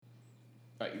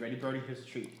All right, you ready, Brody? Here's a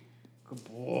treat. Good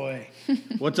boy.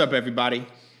 What's up, everybody?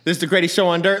 This is the greatest show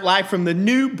on dirt, live from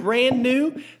the brand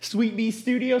new Sweet Bee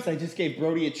Studios. I just gave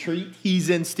Brody a treat.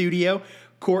 He's in studio.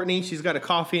 Courtney, she's got a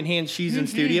coffee in hand. She's in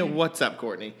studio. What's up,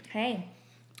 Courtney? Hey.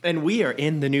 And we are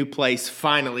in the new place,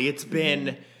 finally. It's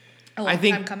been... A long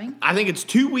time coming. I think it's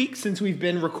 2 weeks since we've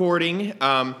been recording.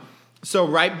 So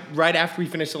right after we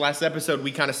finished the last episode,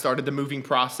 we kind of started the moving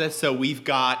process. So we've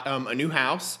got a new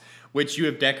house, which you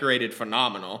have decorated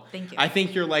phenomenal. Thank you. I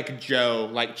think you're like Joe,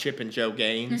 like Chip and Joe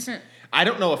Gaines. I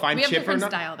don't know if I'm we have Chip or different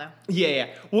not. style, though. Yeah.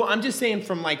 Well, I'm just saying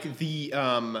from like the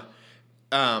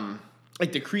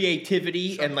like the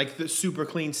creativity and like the super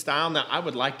clean style. Now, I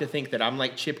would like to think that I'm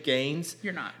like Chip Gaines.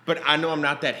 You're not. But I know I'm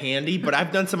not that handy. But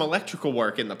I've done some electrical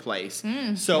work in the place.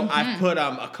 So I've put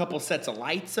a couple sets of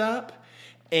lights up.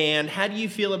 And how do you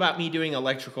feel about me doing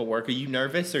electrical work? Are you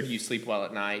nervous, or do you sleep well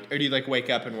at night? Or do you like wake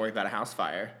up and worry about a house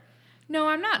fire? No,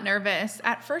 I'm not nervous.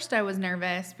 At first, I was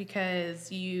nervous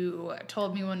because you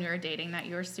told me when we were dating that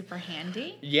you were super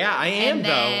handy. Yeah, I am, and though.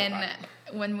 then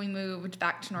when we moved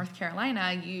back to North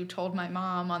Carolina, you told my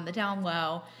mom on the down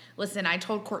low, listen, I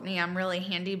told Courtney I'm really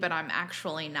handy, but I'm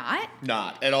actually not.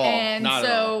 Not at all. And Not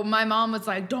at all. so my mom was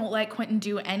like, don't let Quentin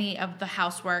do any of the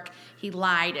housework. He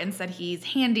lied and said he's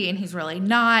handy, and he's really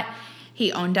not.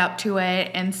 He owned up to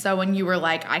it. And so when you were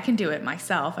like, I can do it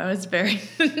myself, I was very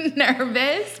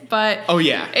nervous. But oh,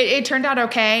 yeah. It turned out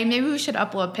okay. Maybe we should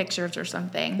upload pictures or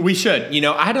something. We should. You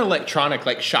know, I had an electronic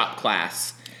like shop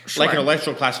class. Sure. Like an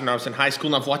electrical class when I was in high school,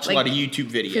 and I've watched a lot of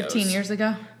YouTube videos. 15 years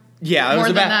ago? Yeah,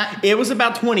 it was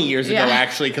about 20 years ago, Yeah.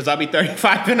 actually, because I'll be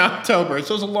 35 in October,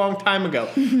 so it was a long time ago.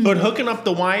 But hooking up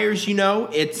the wires, you know,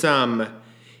 it's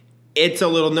a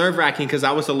little nerve-wracking because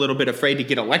I was a little bit afraid to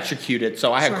get electrocuted.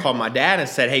 So I had called my dad and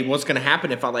said, hey, what's going to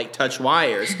happen if I, like, touch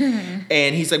wires?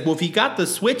 And he's like, well, if you got the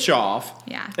switch off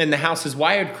and the house is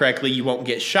wired correctly, you won't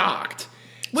get shocked.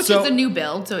 Which is a new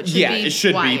build, so it should be it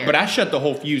should wired. be. But I shut the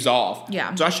whole fuse off.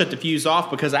 Yeah. So I shut the fuse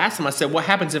off because I asked him, I said, what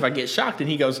happens if I get shocked? And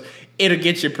he goes, it'll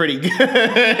get you pretty good.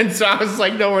 And so I was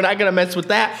like, no, we're not going to mess with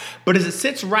that. But as it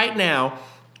sits right now,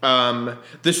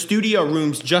 the studio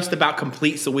room's just about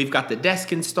complete. So we've got the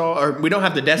desk installed. Or we don't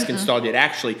have the desk installed yet,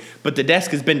 actually. But the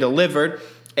desk has been delivered.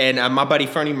 And my buddy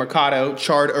Fernie Mercado,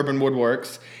 Chard Urban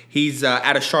Woodworks, he's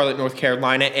out of Charlotte, North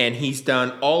Carolina. And he's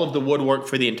done all of the woodwork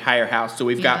for the entire house. So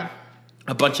we've got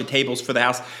a bunch of tables for the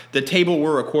house. The table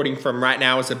we're recording from right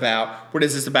now is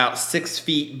about 6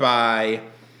 feet by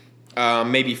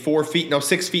maybe 4 feet. No,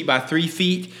 6 feet by 3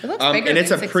 feet. It looks bigger and it's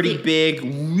than a 6 pretty feet.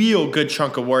 big, real good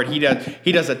chunk of work. He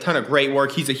does a ton of great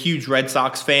work. He's a huge Red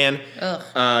Sox fan.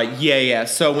 Yeah.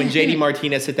 So when JD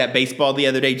Martinez hit that baseball the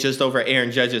other day just over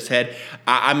Aaron Judge's head,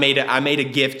 I made a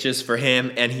gift just for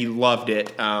him, and he loved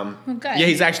it. Good. Yeah,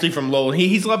 he's actually from Lowell.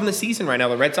 He's loving the season right now.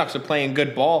 The Red Sox are playing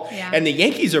good ball, and the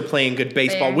Yankees are playing good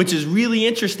baseball, Fair. which is really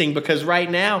interesting because right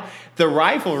now the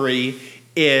rivalry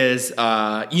is,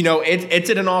 it's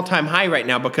at an all-time high right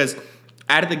now because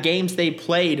out of the games they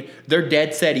played, they're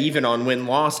dead set even on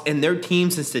win-loss, and their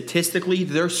teams, and statistically,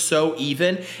 they're so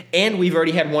even, and we've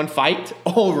already had one fight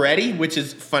already, which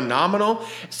is phenomenal.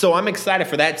 So I'm excited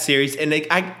for that series, and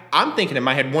I'm thinking in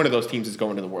my head one of those teams is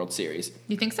going to the World Series.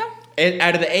 You think so? And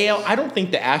out of the AL, I don't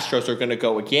think the Astros are going to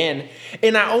go again.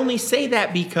 And I only say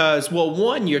that because, well,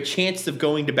 one, your chances of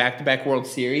going to back-to-back World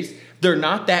Series, they're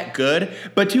not that good.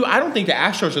 But two, I don't think the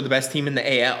Astros are the best team in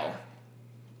the AL.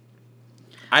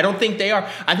 I don't think they are.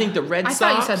 I think the Red Sox...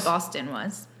 I thought you said Boston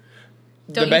was.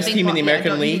 The best team in the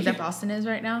American League? Don't you think that Boston is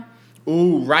right now?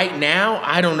 Ooh, right now?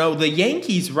 I don't know. The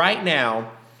Yankees right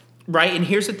now, right? And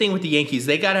here's the thing with the Yankees.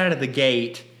 They got out of the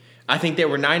gate... I think they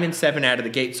were 9-7 out of the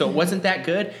gate, so it wasn't that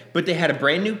good. But they had a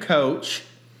brand new coach.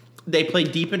 They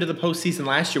played deep into the postseason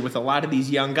last year with a lot of these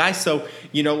young guys. So,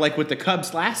 like with the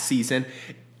Cubs last season,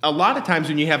 a lot of times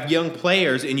when you have young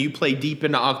players and you play deep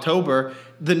into October,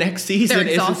 the next season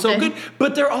isn't so good.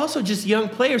 But they're also just young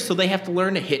players, so they have to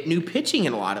learn to hit new pitching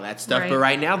and a lot of that stuff. Right. But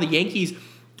right now, the Yankees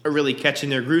are really catching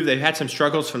their groove. They've had some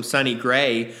struggles from Sonny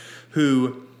Gray,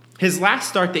 who his last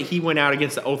start that he went out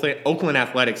against the Oakland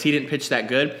Athletics, he didn't pitch that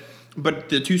good. But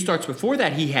the 2 starts before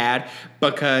that he had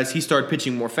because he started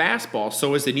pitching more fastball.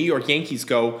 So as the New York Yankees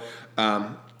go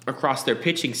across their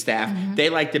pitching staff, they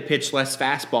like to pitch less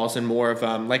fastballs and more of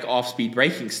like off-speed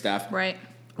breaking stuff. Right.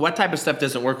 What type of stuff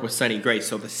doesn't work with Sonny Gray?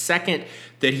 So the second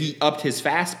that he upped his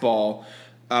fastball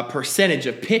percentage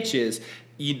of pitches,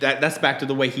 that's back to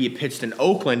the way he had pitched in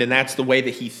Oakland, and that's the way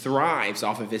that he thrives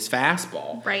off of his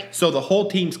fastball. Right. So the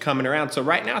whole team's coming around. So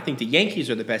right now I think the Yankees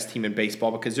are the best team in baseball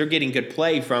because they're getting good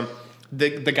play from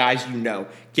the guys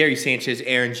Gary Sanchez,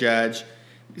 Aaron Judge,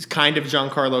 kind of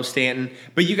Giancarlo Stanton.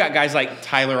 But you got guys like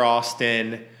Tyler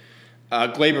Austin,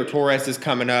 Gleyber Torres is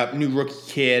coming up, new rookie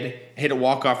kid. Hit a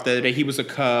walk-off the other day. He was a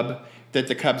Cub that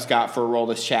the Cubs got for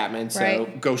Aroldis Chapman. So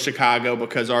Right. go Chicago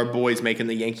because our boy's making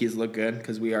the Yankees look good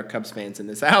because we are Cubs fans in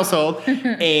this household.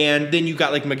 And then you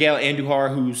got like Miguel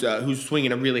Andujar who's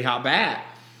swinging a really hot bat.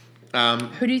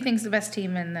 Who do you think's the best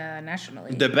team in the National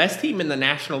League? The best team in the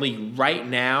National League right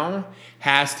now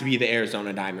has to be the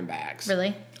Arizona Diamondbacks.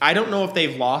 Really? I don't know if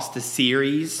they've lost a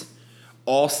series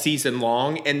all season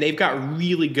long, and they've got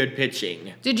really good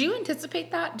pitching. Did you anticipate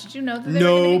that? Did you know that they were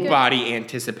going to be good? Nobody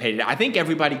anticipated it. I think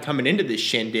everybody coming into this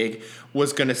shindig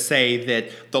was going to say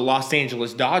that the Los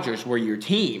Angeles Dodgers were your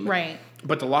team. Right.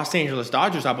 But the Los Angeles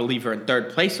Dodgers, I believe, are in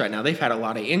third place right now. They've had a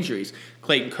lot of injuries.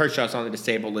 Clayton Kershaw's on the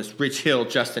disabled list, Rich Hill,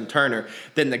 Justin Turner.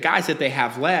 Then the guys that they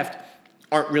have left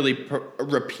aren't really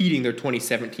repeating their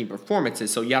 2017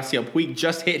 performances. So Yasiel Puig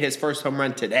just hit his first home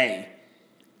run today.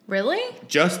 Really?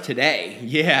 Just today,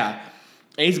 yeah.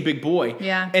 And he's a big boy.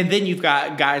 Yeah. And then you've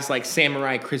got guys like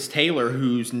Samurai Chris Taylor,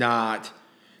 who's not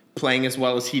playing as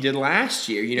well as he did last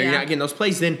year. You know, you're Yeah. not getting those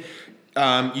plays. Then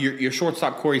your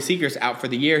shortstop, Corey Seager's out for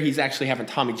the year. He's actually having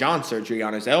Tommy John surgery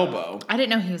on his elbow. I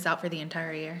didn't know he was out for the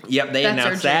entire year. Yep, they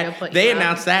announced surgery will that. put They you out.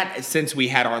 announced that since we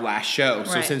had our last show.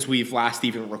 So Right. since we've last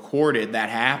even recorded, that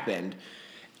happened.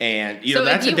 And, So if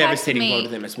that's a you had to devastating blow to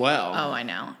make- them as well. Oh, I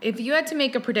know. If you had to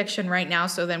make a prediction right now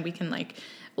so then we can, like,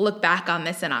 look back on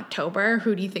this in October,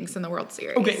 who do you think's in the World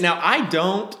Series? Okay, now I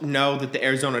don't know that the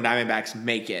Arizona Diamondbacks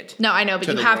make it. No, I know, but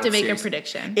to you the have World to make Series. a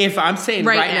prediction. If I'm saying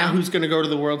Right right now now. who's going to go to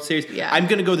the World Series, Yeah. I'm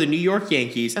going to go the New York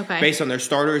Yankees Okay. based on their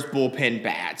starters, bullpen,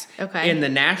 bats. Okay. In the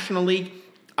National League,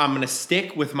 I'm going to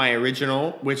stick with my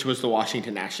original, which was the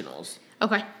Washington Nationals.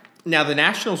 Okay. Now, the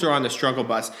Nationals are on the struggle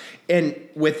bus, and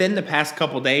within the past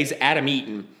couple days, Adam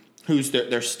Eaton, who's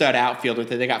their stud outfielder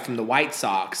that they got from the White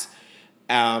Sox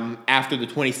after the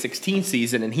 2016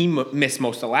 season, and he missed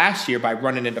most of last year by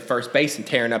running into first base and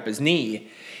tearing up his knee.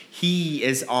 He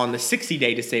is on the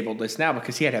 60-day disabled list now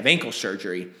because he had to have ankle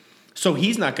surgery. So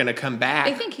he's not going to come back.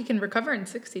 I think he can recover in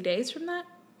 60 days from that.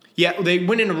 Yeah, they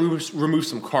went in and removed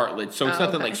some cartilage, so it's Oh,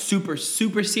 nothing okay. like super,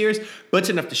 super serious, but it's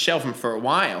enough to shelve him for a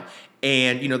while.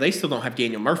 And, they still don't have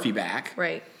Daniel Murphy back.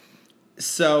 Right.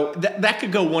 So that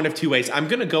could go one of two ways. I'm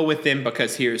going to go with them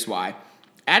because here's why.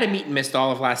 Adam Eaton missed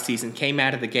all of last season, came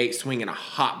out of the gate swinging a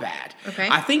hot bat. Okay.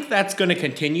 I think that's going to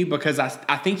continue because I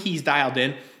think he's dialed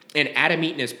in, and Adam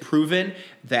Eaton has proven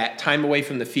that time away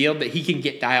from the field that he can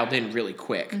get dialed in really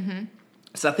quick. Mm-hmm.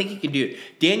 So I think he can do it.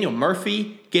 Daniel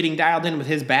Murphy getting dialed in with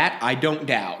his bat, I don't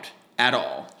doubt at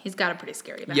all. He's got a pretty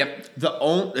scary bat.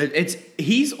 Yep.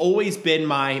 He's always been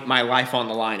my life on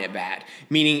the line at bat.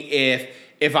 Meaning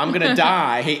if I'm gonna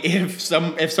die, if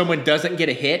someone doesn't get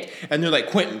a hit and they're like,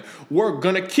 Quentin, we're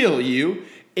gonna kill you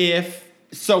if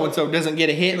so and so doesn't get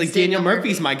a hit. Like Daniel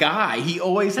Murphy's my guy. He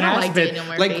always I don't has like been. Daniel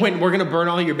Murphy. Like Quentin, we're gonna burn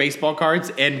all your baseball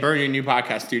cards and burn your new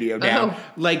podcast studio down.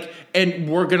 Oh. And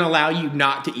we're gonna allow you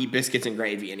not to eat biscuits and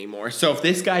gravy anymore. So if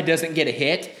this guy doesn't get a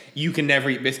hit, you can never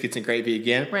eat biscuits and gravy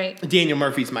again. Right. Daniel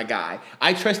Murphy's my guy.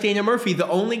 I trust Daniel Murphy. The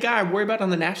only guy I worry about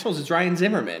on the Nationals is Ryan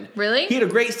Zimmerman. Really? He had a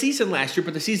great season last year,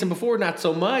 but the season before, not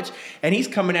so much. And he's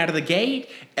coming out of the gate.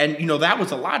 And, that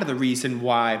was a lot of the reason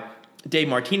why Dave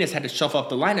Martinez had to shuffle up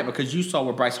the lineup because you saw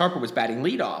where Bryce Harper was batting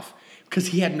leadoff. Because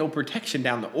he had no protection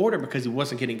down the order because he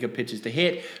wasn't getting good pitches to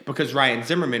hit because Ryan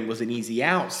Zimmerman was an easy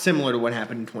out, similar to what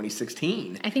happened in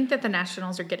 2016. I think that the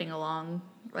Nationals are getting along,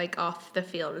 like, off the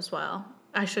field as well.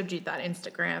 I showed you that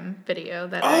Instagram video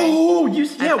that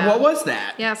What was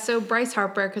that? Yeah, so Bryce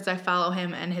Harper, because I follow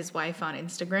him and his wife on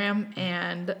Instagram,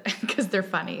 and because they're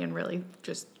funny and really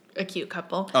just a cute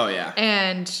couple. Oh, yeah.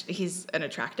 And he's an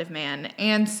attractive man.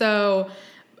 And so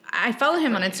I follow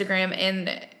him on Instagram,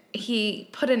 and he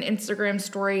put an Instagram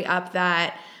story up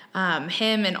that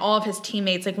him and all of his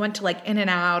teammates went to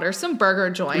In-N-Out or some burger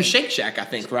joint. It was Shake Shack, I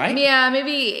think, right? Yeah,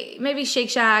 maybe Shake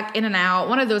Shack, In-N-Out,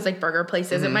 one of those burger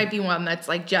places. It might be one that's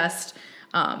just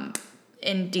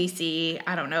in DC.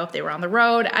 I don't know if they were on the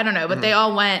road. I don't know, but they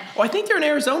all went. Oh, I think they're in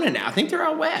Arizona now. I think they're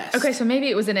out west. Okay, so maybe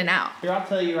it was In-N-Out. Here, I'll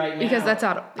tell you right now. Because that's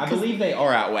out. I believe they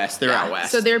are out west. They're out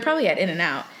west. So they're probably at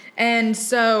In-N-Out. And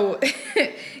so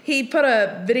he put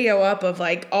a video up of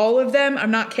all of them, I'm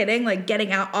not kidding,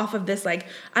 getting out off of this, I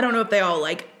don't know if they all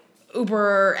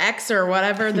Uber X or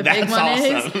whatever the big That's one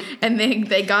awesome. is. And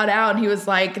they got out and he was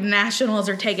like, Nationals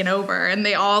are taking over. And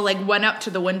they all went up to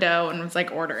the window and was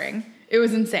ordering. It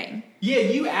was insane. Yeah,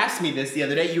 you asked me this the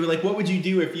other day. You were like, "What would you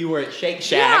do if you were at Shake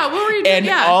Shack?" Yeah, what were you doing? And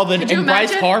Yeah. all the Could you and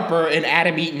Bryce imagine? Harper and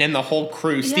Adam Eaton and the whole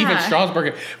crew, Steven Yeah.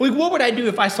 Strasburger. What would I do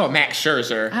if I saw Max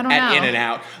Scherzer I don't at know.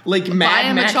 In-N-Out? Buy him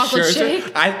a Max chocolate Scherzer.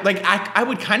 shake? I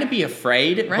would kind of be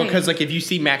afraid Right. because if you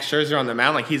see Max Scherzer on the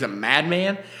mound, he's a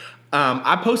madman.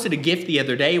 I posted a GIF the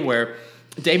other day where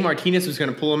Dave Martinez was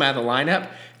going to pull him out of the lineup.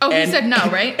 Oh, he said no,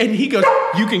 right? And he goes,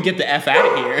 "You can get the F out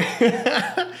of here."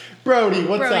 Brody,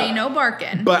 what's up? Brody, no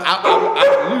barking. But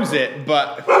I lose it.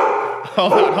 But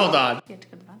hold on. You have to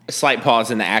go to the bathroom. A slight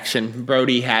pause in the action.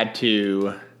 Brody had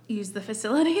to Use the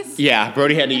facilities? Yeah,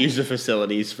 Brody had to use the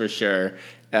facilities for sure.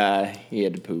 He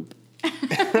had to poop.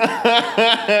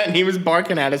 And he was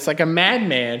barking at us like a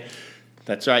madman.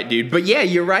 That's right, dude. But yeah,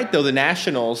 you're right though. The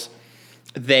Nationals,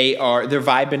 they're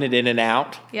vibing it in and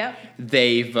out. Yep.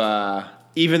 They've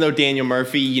even though Daniel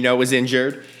Murphy, was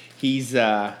injured, he's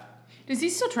Does he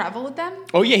still travel with them?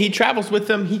 Oh yeah, he travels with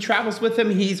them.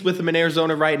 He's with them in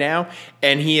Arizona right now,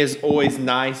 and he is always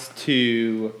nice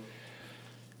to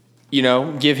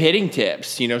give hitting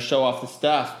tips, show off the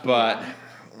stuff. But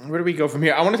where do we go from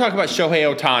here? I want to talk about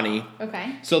Shohei Ohtani.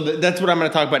 Okay. So that's what I'm going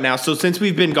to talk about now. So since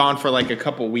we've been gone for like a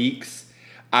couple weeks,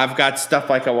 I've got stuff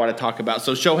like I want to talk about.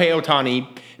 So Shohei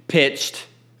Ohtani pitched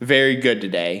very good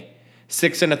today.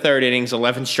 6 1/3 innings,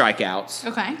 11 strikeouts.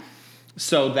 Okay.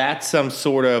 So that's some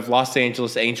sort of Los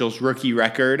Angeles Angels rookie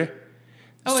record.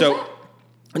 Oh, so is it?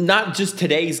 Not just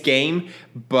today's game,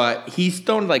 but he's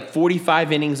thrown like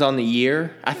 45 innings on the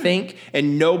year, I think.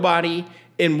 And nobody,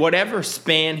 in whatever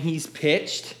span he's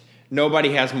pitched,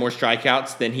 nobody has more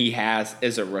strikeouts than he has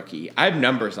as a rookie. I have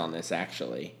numbers on this,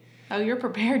 actually. Oh, you're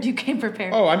prepared. You came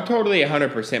prepared. Oh, I'm totally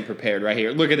 100% prepared right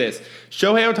here. Look at this.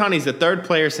 Shohei Ohtani's the third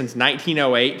player since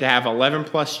 1908 to have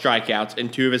 11-plus strikeouts in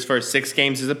 2 of his first 6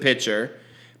 games as a pitcher,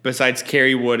 besides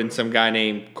Kerry Wood and some guy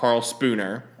named Carl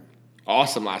Spooner.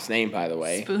 Awesome last name, by the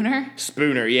way.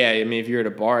 Spooner, yeah. I mean, if you're at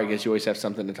a bar, I guess you always have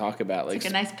something to talk about. Like a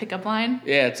nice pickup line?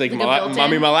 Yeah, it's like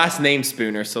my last name's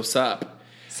Spooner, so sup.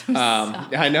 So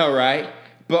sup. I know, right?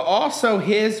 But also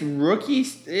his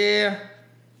rookies, this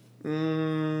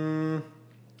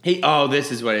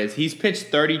is what it is. He's pitched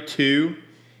 32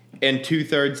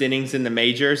 2/3 innings in the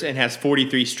majors and has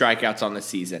 43 strikeouts on the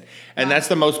season. And that's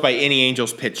the most by any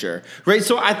Angels pitcher. Right?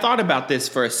 So I thought about this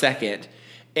for a second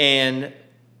and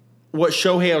what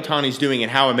Shohei Ohtani's doing and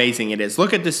how amazing it is.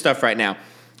 Look at this stuff right now.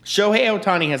 Shohei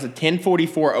Ohtani has a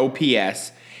 1044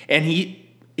 OPS and he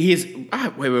has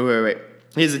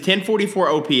He has a 1044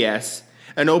 OPS,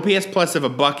 an OPS plus of a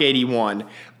 $181.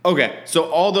 Okay, so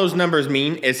all those numbers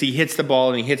mean is he hits the ball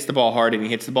and he hits the ball hard and he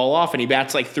hits the ball off and he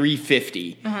bats like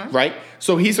 350, right?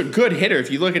 So he's a good hitter. If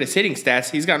you look at his hitting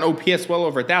stats, he's got an OPS well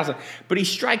over 1,000, but he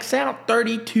strikes out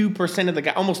 32% of the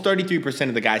guys, almost 33%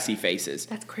 of the guys he faces.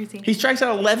 That's crazy. He strikes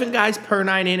out 11 guys per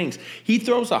 9 innings. He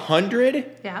throws 100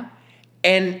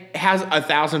 and has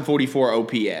 1,044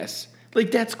 OPS. Like,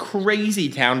 that's crazy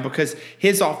town because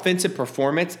his offensive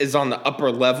performance is on the upper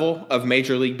level of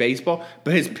Major League Baseball,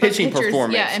 but his pitching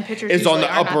performance is on the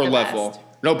upper level.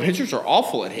 No, pitchers are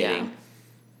awful at hitting. Yeah.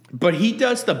 But he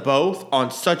does the both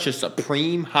on such a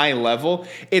supreme high level.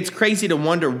 It's crazy to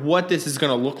wonder what this is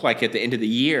going to look like at the end of the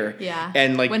year. Yeah.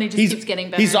 And like when he just keeps getting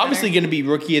better. He's obviously going to be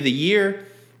Rookie of the Year.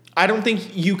 I don't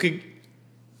think you could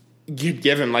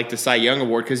give him like the Cy Young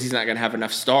Award because he's not going to have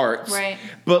enough starts. Right.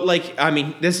 But like, I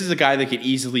mean, this is a guy that could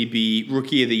easily be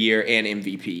Rookie of the Year and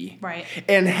MVP. Right.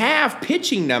 And have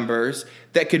pitching numbers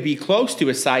that could be close to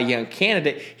a Cy Young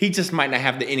candidate. He just might not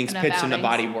have the innings pitched and the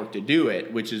body work to do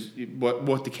it, which is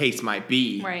what the case might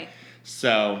be. Right.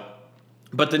 So,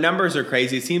 but the numbers are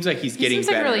crazy. It seems like he's getting better. He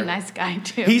seems like a really nice guy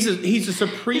too. He's a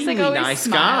supremely nice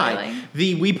guy.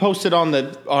 Smiling. We posted on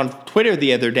Twitter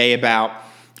the other day about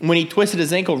when he twisted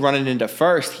his ankle running into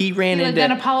first, he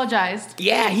then apologized.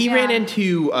 Yeah, he ran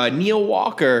into Neil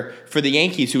Walker for the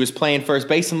Yankees, who was playing first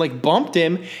base, and like bumped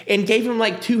him and gave him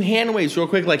like 2 hand waves real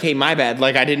quick, like, "Hey, my bad,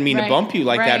 like I didn't mean to bump you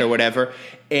like that or whatever."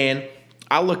 And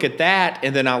I'll look at that,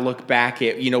 and then I'll look back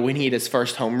at when he hit his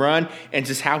first home run and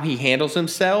just how he handles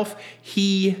himself.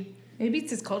 Maybe it's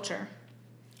his culture.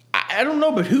 I don't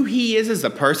know, but who he is as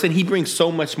a person, he brings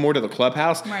so much more to the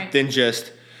clubhouse than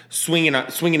just swinging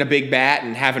a big bat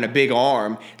and having a big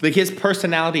arm. Like, his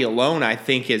personality alone, I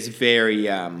think, is very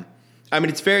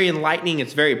it's very enlightening,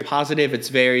 it's very positive, it's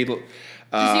very does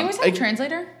he always have a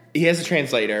translator? He has a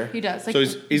translator. He does. Like, so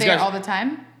he's there all the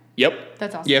time? Yep.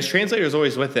 That's awesome. Yes, translator's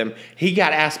always with him. He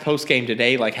got asked post-game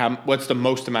today, like, what's the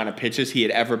most amount of pitches he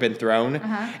had ever been thrown.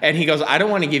 And he goes, "I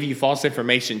don't want to give you false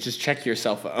information. Just check your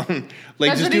cell phone."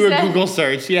 Like, just do a Google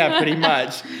search. Yeah, pretty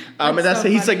much. And that's so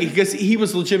he's funny. Like, because he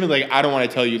was legitimately like, "I don't want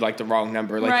to tell you, like, the wrong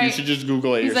number. Like, you should just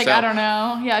Google it yourself." He's like, "I don't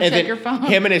know. Yeah, and check your phone."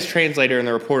 Him and his translator and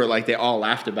the reporter, like, they all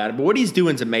laughed about it. But what he's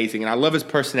doing is amazing. And I love his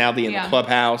personality in the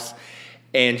clubhouse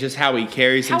and just how he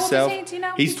carries himself. How old is he? Do you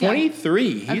know? He's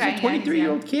 23. He's a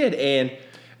 23-year-old kid. And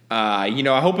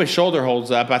I hope his shoulder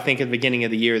holds up. I think at the beginning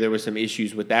of the year there was some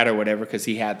issues with that or whatever because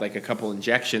he had like a couple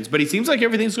injections. But he seems like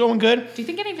everything's going good. Do you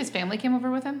think any of his family came over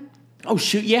with him? Oh,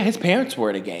 shoot. Yeah, his parents were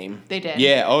at a game. They did?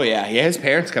 Yeah. Oh, yeah. Yeah, his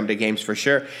parents come to games for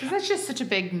sure. That's just such a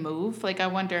big move. Like, I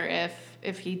wonder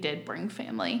if he did bring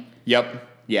family. Yep.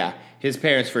 Yeah. His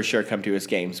parents for sure come to his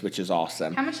games, which is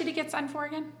awesome. How much did he get signed for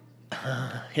again?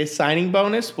 His signing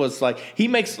bonus was like, he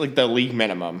makes like the league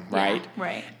minimum, right? Yeah,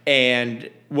 right. And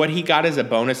what he got as a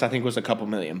bonus, I think, was a couple $1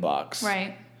 million.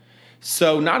 Right.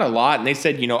 So not a lot. And they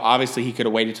said, obviously he could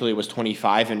have waited till he was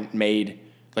 25 and made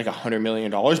like $100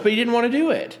 million, but he didn't want to do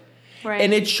it. Right.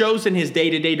 And it shows in his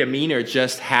day-to-day demeanor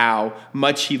just how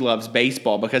much he loves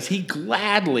baseball because he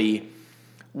gladly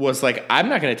was like, I'm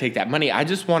not going to take that money. I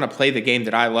just want to play the game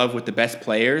that I love with the best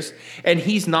players. And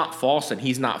he's not false and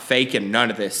he's not fake and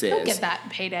none of this is. He'll get that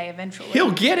payday eventually.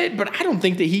 He'll get it, but I don't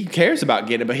think that he cares about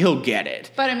getting it, but he'll get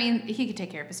it. But I mean, he could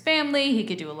take care of his family. He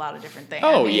could do a lot of different things.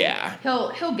 Oh, yeah.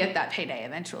 He'll get that payday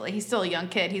eventually. He's still a young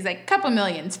kid. He's like, a couple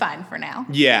million's fine for now.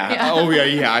 Yeah. Oh,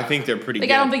 yeah. I think they're pretty good.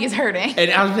 I don't think he's hurting.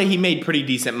 And I would say he made pretty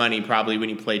decent money probably when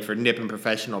he played for Nip in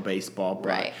professional baseball. But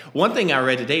right. One thing I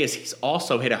read today is he's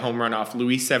also hit a home run off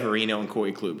Luis Severino and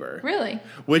Corey Kluber. Really?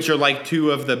 Which are like two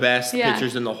of the best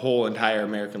pitchers in the whole entire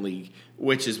American League,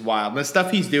 which is wild. And the stuff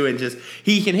he's doing,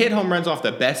 he can hit home runs off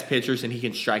the best pitchers and he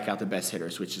can strike out the best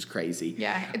hitters, which is crazy.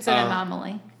 Yeah, it's an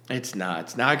anomaly. It's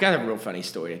nuts. Now I got a real funny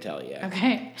story to tell you.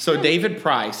 Okay. So David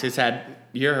Price has had.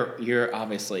 You're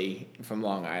obviously from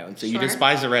Long Island, so you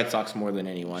despise the Red Sox more than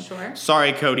anyone. Sure.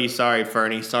 Sorry, Cody. Sorry,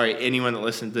 Fernie. Sorry, anyone that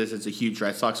listens to this is a huge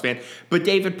Red Sox fan. But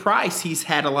David Price, he's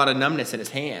had a lot of numbness in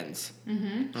his hands.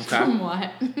 Mm-hmm. Okay. From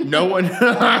what?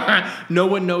 No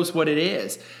one knows what it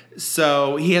is.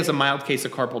 So he has a mild case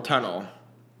of carpal tunnel.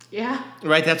 Yeah.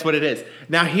 Right, that's what it is.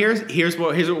 Now here's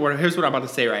what I'm about to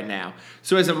say right now.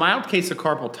 So as a mild case of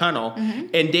carpal tunnel,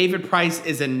 and David Price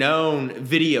is a known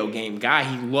video game guy.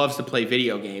 He loves to play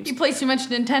video games. He plays too much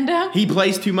Nintendo? He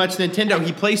plays too much Nintendo.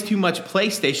 He plays too much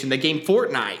PlayStation, the game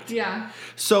Fortnite. Yeah.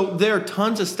 So there are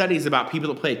tons of studies about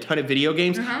people that play a ton of video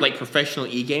games, like professional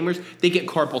e-gamers. They get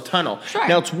carpal tunnel. Sure.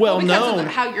 Now it's well known. Because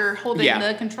of how you're holding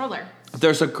the controller.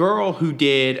 There's a girl who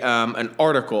did an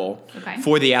article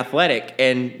for The Athletic,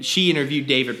 and she interviewed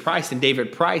David Price, and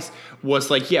David Price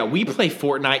was like, yeah, we play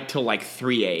Fortnite till like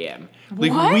 3 a.m.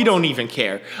 Like, what? We don't even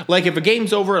care. Like, if a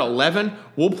game's over at 11,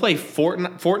 we'll play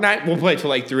Fortnite, we'll play till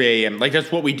like 3 a.m. Like,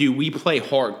 that's what we do. We play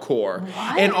hardcore.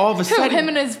 What? And all of a sudden... him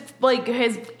and his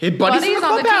buddies in the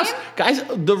clubhouse. team? Guys,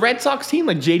 the Red Sox team,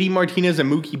 like JD Martinez and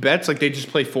Mookie Betts, like, they just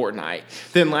play Fortnite.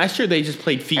 Then last year, they just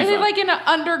played FIFA. Are they like in an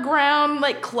underground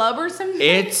like club or something?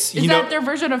 Is that their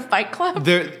version of Fight Club?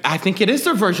 I think it is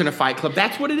their version of Fight Club.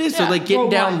 That's what it is. Yeah. So like getting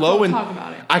down low, and talk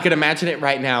about it. I could imagine it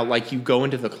right now. Like you go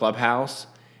into the clubhouse,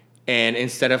 and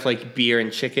instead of like beer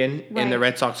and chicken in the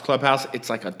Red Sox clubhouse, it's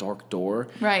like a dark door.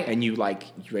 Right. And you ready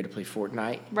to play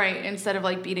Fortnite? Right. Instead of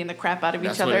like beating the crap out of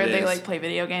That's each other, they is. like play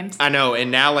video games. I know.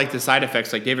 And now like the side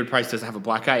effects, like David Price doesn't have a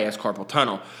black eye, he has carpal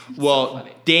tunnel. Well,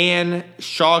 Dan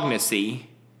Shaughnessy,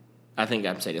 I think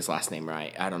I'm saying his last name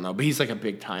right. I don't know. But he's like a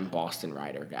big time Boston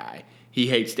writer guy. He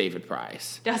hates David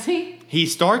Price. Does he? He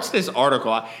starts this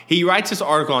article. He writes this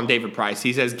article on David Price.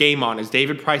 He says, Game On is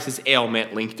David Price's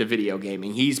ailment linked to video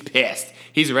gaming. He's pissed.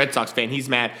 He's a Red Sox fan. He's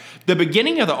mad. The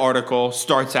beginning of the article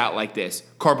starts out like this.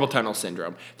 Carpal tunnel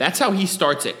syndrome. That's how he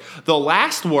starts it. The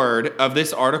last word of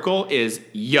this article is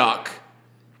yuck.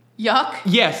 Yuck?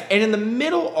 Yes. And in the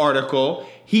middle article,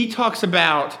 he talks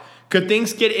about... Could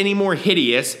things get any more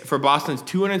hideous for Boston's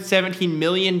 $217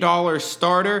 million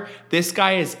starter? This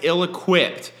guy is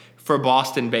ill-equipped for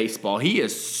Boston baseball. He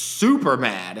is super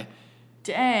mad.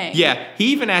 Dang. Yeah,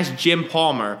 he even asked Jim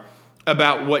Palmer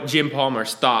about what Jim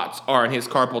Palmer's thoughts are on his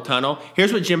carpal tunnel.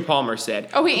 Here's what Jim Palmer said.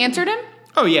 Oh, he answered him?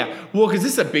 Oh, yeah. Well, because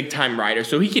this is a big-time writer,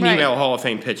 so he can email a Hall of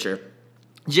Fame pitcher.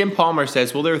 Jim Palmer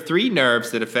says, well, there are 3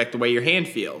 nerves that affect the way your hand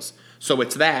feels. So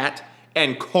it's that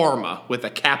and karma with a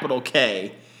capital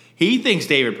K. He thinks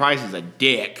David Price is a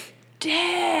dick.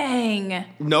 Dang.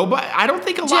 No, but I don't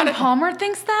think a lot of... Jim Palmer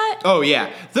thinks that? Oh,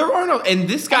 yeah. There are no... And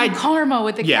this guy... And karma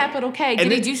with a capital K.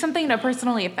 Did he do something to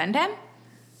personally offend him?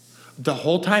 The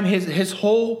whole time, his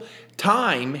whole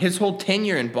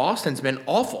tenure in Boston's been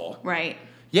awful. Right.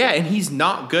 Yeah, and he's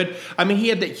not good. I mean, he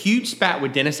had that huge spat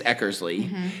with Dennis Eckersley.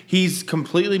 Mm-hmm. He's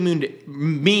completely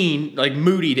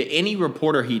moody to any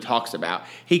reporter he talks about.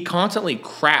 He constantly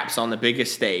craps on the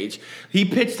biggest stage. He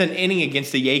pitched an inning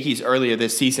against the Yankees earlier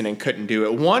this season and couldn't do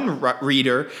it. One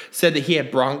reader said that he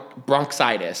had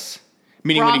bronchitis.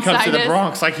 Meaning when he comes to the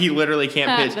Bronx, like he literally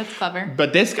can't pitch. That's clever.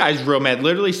 But this guy's real mad.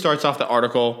 Literally starts off the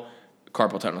article,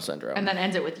 carpal tunnel syndrome. And then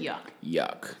ends it with yuck.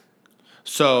 Yuck.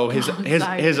 So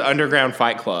Sorry. his underground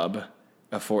fight club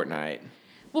of Fortnite.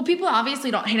 Well, people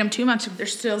obviously don't hate him too much if they're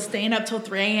still staying up till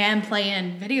 3 a.m.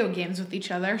 playing video games with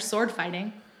each other, sword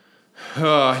fighting.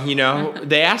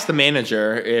 They asked the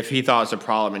manager if he thought it was a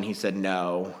problem, and he said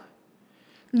no.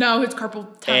 No, his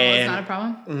carpal tunnel is not a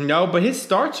problem. No, but his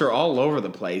starts are all over the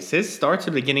place. His starts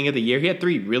at the beginning of the year, he had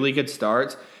 3 really good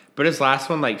starts, but his last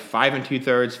one, like 5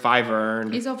 2/3, 5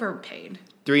 earned. He's overpaid.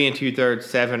 3 2/3,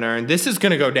 7 earned. This is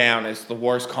going to go down as the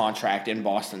worst contract in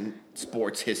Boston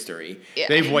sports history. Yeah.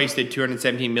 They've wasted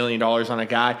 $217 million on a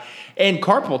guy. And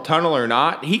carpal tunnel or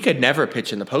not, he could never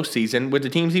pitch in the postseason with the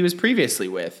teams he was previously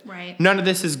with. Right. None of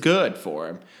this is good for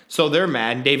him. So they're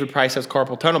mad. And David Price has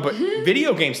carpal tunnel, but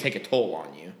video games take a toll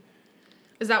on you.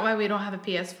 Is that why we don't have a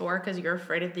PS4? Because you're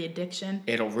afraid of the addiction?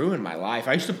 It'll ruin my life.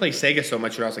 I used to play Sega so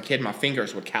much when I was a kid, my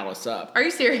fingers would callous up. Are you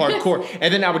serious? Hardcore.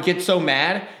 And then I would get so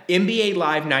mad. NBA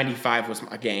Live 95 was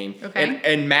my game. Okay.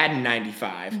 And Madden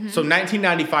 95. So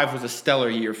 1995 was a stellar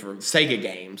year for Sega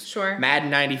games. Sure. Madden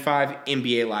 95,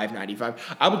 NBA Live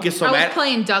 95. I would get so I mad. was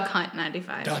playing Duck Hunt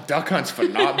 95. Duck Hunt's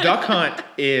phenomenal. Duck Hunt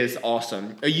is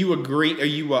awesome. Are you a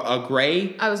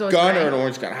gray I was always gun gray. or an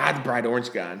orange gun? I had the bright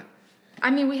orange gun. I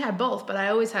mean, we had both, but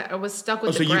I was stuck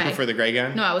with So the gray. you prefer the gray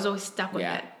gun? No, I was always stuck with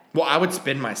Yeah. it. Well, I would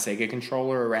spin my Sega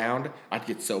controller around. I'd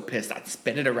get so pissed. I'd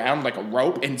spin it around like a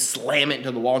rope and slam it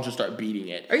into the wall and just start beating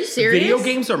it. Are you serious? Video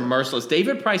games are merciless.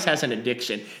 David Price has an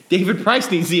addiction. David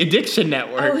Price needs the Addiction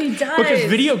Network. Oh, he does. Because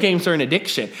video games are an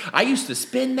addiction. I used to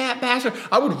spin that bastard.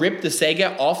 I would rip the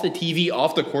Sega off the TV,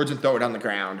 off the cords, and throw it on the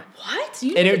ground. What?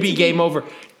 And it would be game over.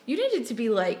 You needed to be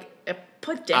like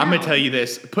put down. I'm going to tell you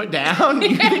this. Put down?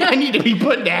 You think I need to be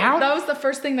put down? That was the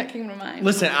first thing that came to mind.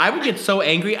 Listen, I would get so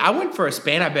angry. I went for a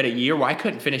span, I bet, a year where I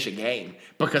couldn't finish a game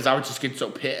because I would just get so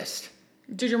pissed.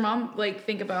 Did your mom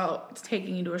think about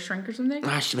taking you to a shrink or something?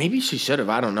 Gosh, maybe she should have.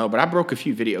 I don't know. But I broke a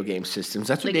few video game systems.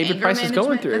 That's what Like David anger Price is going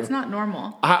management? through. That's not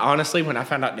normal. I honestly, when I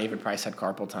found out David Price had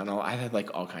carpal tunnel, I had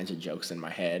all kinds of jokes in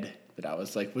my head. But I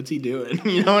was like, what's he doing?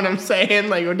 You know what I'm saying?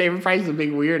 David Price is a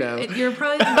big weirdo. You're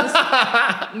probably the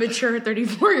most mature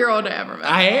 34-year-old I ever met.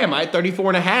 I am. I'm 34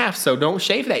 and a half, so don't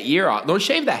shave that year off. Don't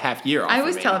shave that half year off. I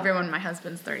always of me. tell everyone my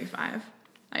husband's 35.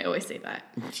 I always say that.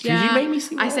 You make me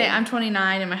seem I say old. I'm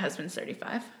 29 and my husband's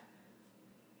 35.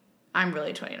 I'm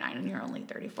really 29 and you're only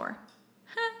 34.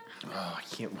 Oh, I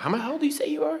can't. How old do you say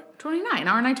you are? 29.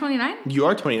 Aren't I 29? You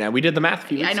are 29. We did the math a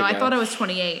few weeks I know. ago. I thought I was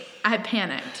 28. I had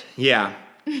panicked. Yeah.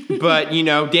 But,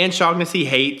 Dan Shaughnessy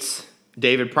hates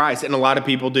David Price, and a lot of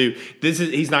people do.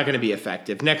 He's not going to be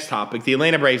effective. Next topic. The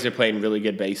Atlanta Braves are playing really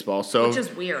good baseball. So, Which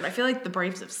is weird. I feel like the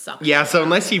Braves have sucked. yeah, so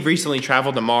unless you've recently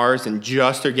traveled to Mars and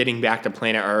just are getting back to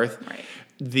planet Earth, Right.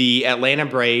 the Atlanta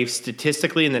Braves,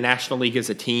 statistically in the National League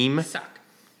as a team, Suck.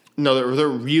 no, they're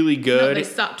really No, good. they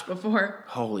sucked before.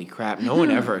 Holy crap. No one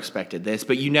ever expected this,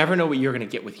 but you never know what you're going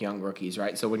to get with young rookies,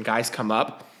 right? So when guys come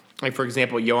up, like for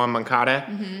example, Yohan Moncada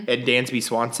and Dansby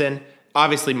Swanson,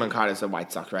 obviously Moncada's a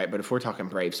White Sox, right? But if we're talking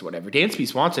Braves or whatever, Dansby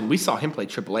Swanson, we saw him play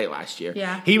AAA last year.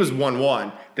 Yeah. He was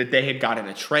 1-1 that they had got in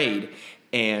a trade.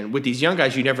 And with these young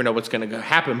guys, you never know what's going to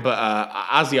happen. But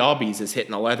Ozzy Albies is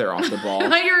hitting the leather off the ball. I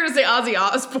thought you were going to say Ozzy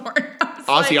Osbourne.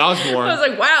 Ozzy Osbourne. I was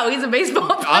like, wow, he's a baseball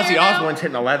player Ozzy now. Osbourne's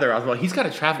hitting the leather off the ball. He's got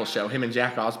a travel show, him and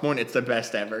Jack Osbourne. It's the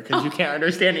best ever because you can't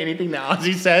understand anything that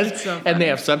Ozzy says. So and funny. they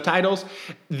have subtitles.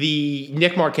 The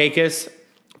Nick Markakis,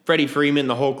 Freddie Freeman,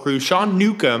 the whole crew. Sean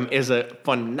Newcomb is a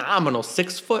phenomenal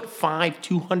 6'5",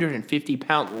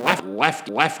 250-pound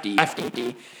lefty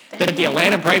that the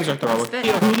Atlanta Braves are throwing.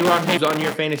 Who's on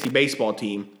your fantasy baseball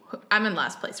team? I'm in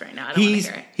last place right now. I don't want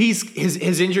to hear it.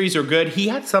 His injuries are good. He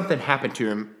had something happen to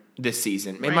him this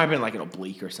season. It Right. might have been like an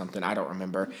oblique or something. I don't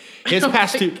remember. His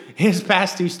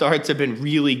past two starts have been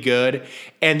really good.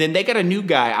 And then they got a new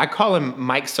guy. I call him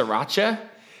Mike Sriracha,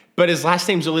 but his last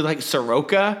name's really like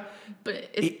Soroka.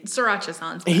 But Sriracha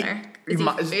sounds better.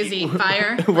 Is he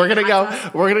fire? We're gonna Like hot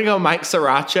sauce? go Mike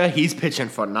Sriracha. He's pitching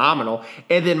phenomenal.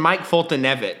 And then Mike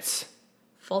Fultonevitz.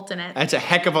 Fultonet. That's a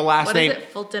heck of a last What name. is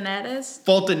it? Fultonetis?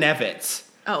 Fultonevitz.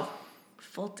 Oh,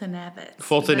 Fultonevitz.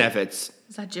 Fultonevitz.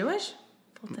 Is that Jewish?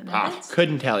 Fultonevitz?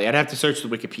 Couldn't tell you. I'd have to search the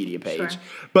Wikipedia page. Sure.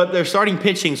 But their starting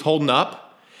pitching's holding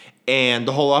up, and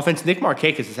the whole offense. Nick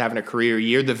Markakis is having a career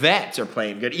year. The vets are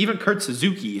playing good. Even Kurt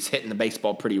Suzuki is hitting the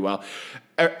baseball pretty well.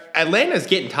 Atlanta's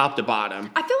getting top to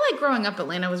bottom. I feel like growing up,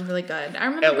 Atlanta was really good. I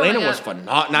remember Atlanta growing was up,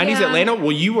 phenomenal. 90s Yeah. Atlanta,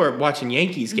 well, you were watching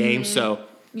Yankees games, so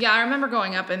Yeah, I remember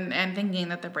growing up and thinking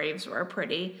that the Braves were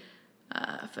pretty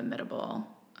formidable.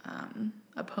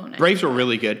 opponent. Braves were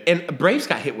really good. And Braves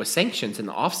got hit with sanctions in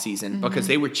the offseason because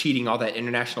they were cheating all that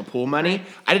international pool money. Right.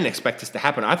 I didn't expect this to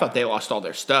happen. I thought they lost all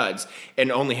their studs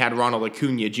and only had Ronald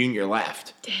Acuna Jr.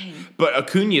 left. Dang. But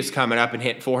Acuna's coming up and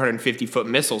hitting 450-foot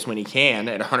missiles when he can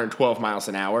at 112 miles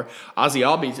an hour. Ozzy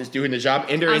Albies is doing the job.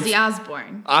 Ozzy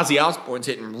Osbourne. Ozzy Osbourne's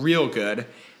hitting real good.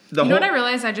 You know what I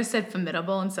realized? I just said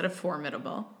formidable instead of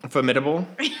formidable. Formidable?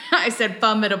 I said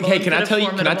formidable. Hey, can I tell you?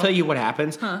 Formidable. Can I tell you what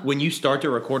happens when you start to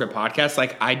record a podcast?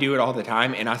 Like I do it all the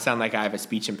time, and I sound like I have a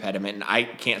speech impediment, and I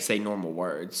can't say normal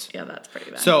words. Yeah, that's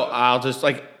pretty bad. So I'll just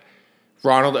like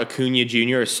Ronald Acuna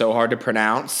Jr. is so hard to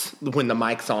pronounce when the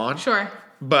mic's on. Sure.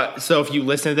 But so if you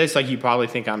listen to this, like you probably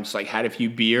think I'm just like had a few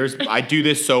beers. I do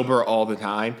this sober all the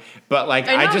time, but like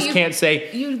I just can't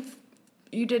say.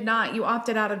 You did not. You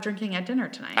opted out of drinking at dinner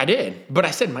tonight. I did, but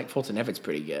I said Mike Fulton Evans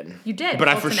pretty good. You did, but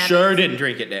Fulton I for Evans. sure didn't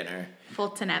drink at dinner.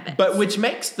 Fulton Evans. But which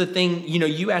makes the thing,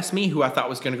 you asked me who I thought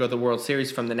was going to go to the World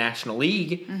Series from the National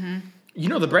League.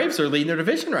 Mm-hmm. The Braves are leading their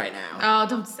division right now. Oh,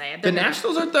 don't say it. The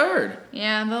Nationals are third.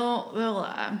 Yeah,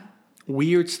 they'll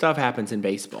Weird stuff happens in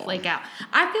baseball. flake out.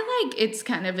 I feel like it's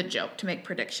kind of a joke to make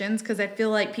predictions because I feel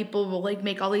like people will like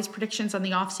make all these predictions on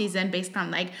the off season based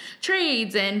on like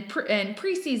trades and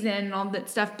preseason and all that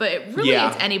stuff. But really,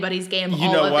 it's anybody's game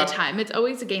all of the time. It's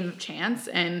always a game of chance,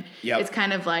 and it's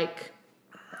kind of like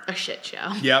a shit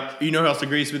show. Yep. You know who else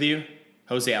agrees with you?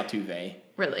 Jose Altuve.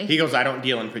 Really? He goes, I don't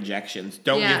deal in projections.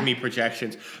 Don't give me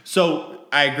projections. So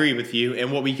I agree with you.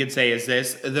 And what we could say is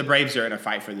this. The Braves are in a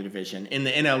fight for the division. And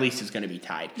the NL East is going to be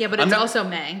tied. Yeah, but it's also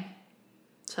May.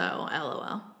 So,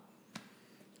 LOL.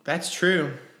 That's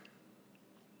true.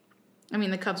 I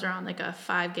mean, the Cubs are on like a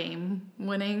 5-game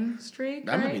winning streak,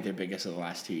 That might be their biggest of the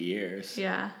last 2 years.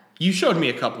 Yeah. You showed me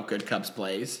a couple good Cubs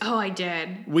plays. Oh, I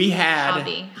did. We had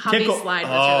Javi's slide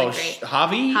was really great.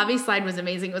 Javi's slide was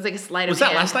amazing. It was like a sleight of hand. Was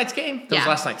that last night's game? That was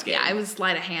last night's game. Yeah, it was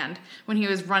sleight of hand when he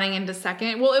was running into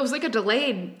second. Well, it was like a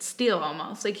delayed steal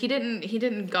almost. Like he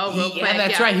didn't go real quick. Yeah,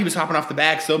 that's right. He was hopping off the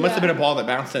bag, so it must have been a ball that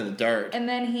bounced in the dirt. And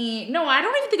then no, I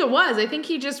don't even think it was. I think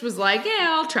he just was like, yeah,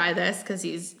 I'll try this because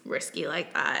he's risky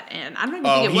like that. And I don't even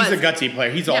think it was. He's a gutsy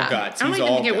player. He's all guts. I don't even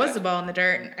think it was the ball in the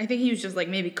dirt. I think he was just like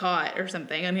maybe caught or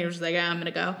something, and he was like, I'm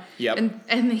gonna go. Yep.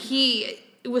 And he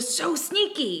was so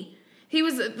sneaky. He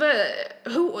was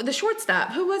the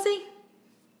shortstop. Who was he?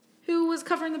 Who was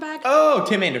covering the bag? Oh,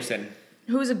 Tim Anderson.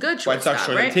 Who was a good shortstop,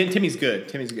 right? Timmy's good.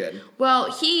 Timmy's good.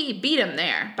 Well, he beat him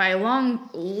there by a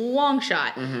long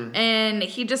shot. Mm-hmm. And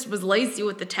he just was lazy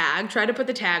with the tag, tried to put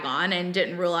the tag on, and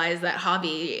didn't realize that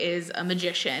Javi is a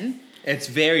magician. It's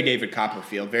very David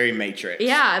Copperfield, very Matrix.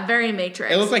 Yeah, very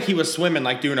Matrix. It looked like he was swimming,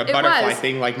 like doing a butterfly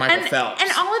thing like Michael Phelps.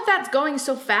 And all of that's going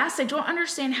so fast, I don't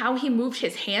understand how he moved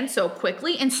his hand so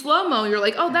quickly. In slow-mo, you're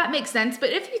like, oh, that makes sense.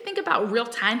 But if you think about real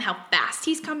time, how fast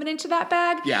he's coming into that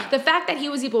bag, the fact that he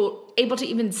was able to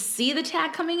even see the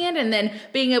tag coming in and then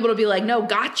being able to be like, no,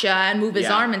 gotcha, and move his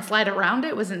arm and slide around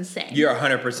it was insane. You're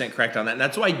 100% correct on that. And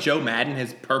that's why Joe Madden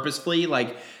has purposefully,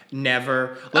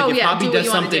 never if Hobby does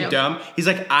something dumb, he's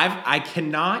like, I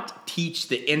cannot teach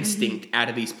the instinct out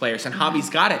of these players, and Hobby's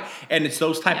got it, and it's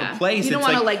those type of plays. You don't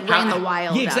want to run the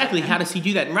wild. Yeah, exactly. How does he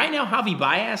do that? And right now, Javi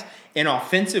Baez in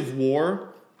offensive WAR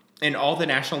in all the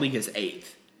National League is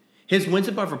 8th. His wins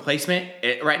above replacement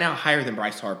right now higher than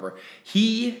Bryce Harper.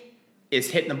 He is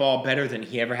hitting the ball better than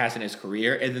he ever has in his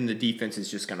career, and then the defense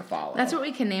is just going to follow. That's what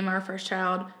we can name our first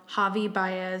child, Javi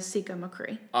Baez Sika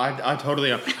McCree. I totally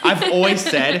know. I've always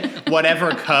said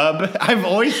whatever Cub. I've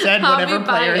always said whatever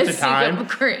player at the time.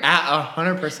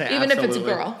 100%. Even if it's a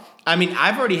girl. I mean,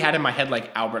 I've already had in my head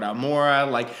Albert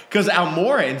Almora, because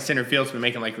Almora in center field's been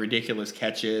making ridiculous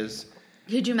catches.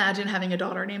 Could you imagine having a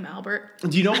daughter named Albert?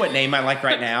 Do you know what name I like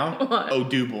right now? What?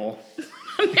 Odubel.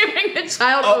 Naming a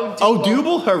child Odubel.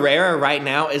 Odubel Herrera right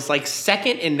now is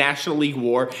second in National League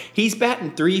WAR. He's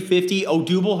batting .350.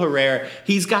 Odubel Herrera,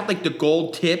 he's got the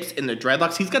gold tips and the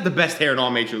dreadlocks. He's got the best hair in all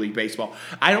Major League Baseball.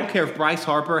 I don't care if Bryce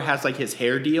Harper has his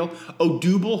hair deal.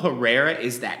 Odubel Herrera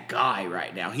is that guy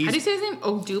right now. How do you say his name?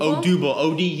 Odubel? Odubel.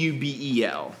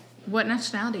 Odubel. What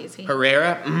nationality is he?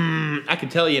 Herrera? I can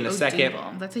tell you in a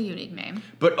second. That's a unique name.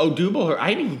 But Odubel,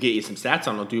 I can get you some stats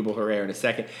on Odubel Herrera in a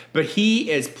second. But he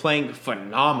is playing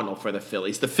phenomenal for the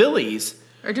Phillies. The Phillies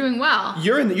are doing well.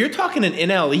 You're talking an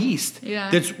NL East. Yeah.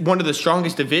 That's one of the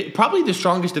strongest probably the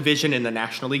strongest division in the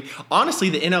National League. Honestly,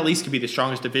 the NL East could be the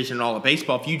strongest division in all of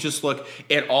baseball if you just look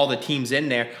at all the teams in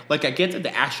there. I get that the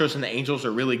Astros and the Angels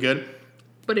are really good.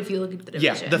 But if you look at the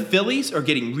Yeah, division. the Phillies are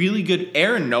getting really good.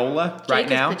 Aaron Nola right Jake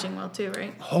now. is pitching well too,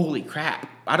 right? Holy crap.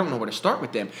 I don't know where to start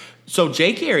with them. So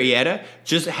Jake Arrieta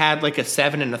just had like a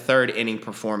 7 1/3 inning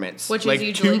performance. Which like is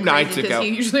usually 2 nights crazy ago. because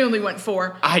he usually only went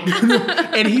 4. I know.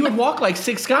 And he would walk like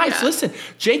 6 guys. Yeah. Listen,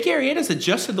 Jake Arrieta's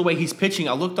adjusted the way he's pitching.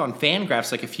 I looked on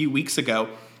Fangraphs like a few weeks ago.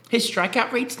 His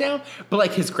strikeout rate's down, but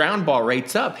like his ground ball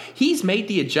rate's up. He's made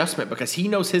the adjustment because he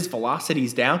knows his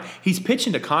velocity's down. He's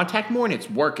pitching to contact more and it's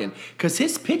working because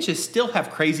his pitches still have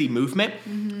crazy movement,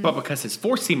 but because his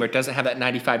four-seamer doesn't have that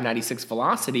 95, 96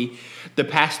 velocity, the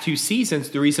past 2 seasons,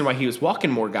 the reason why he was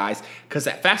walking more guys, because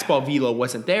that fastball velo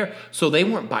wasn't there, so they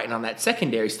weren't biting on that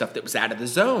secondary stuff that was out of the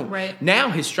zone. Right. Now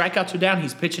his strikeouts are down,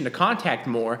 he's pitching to contact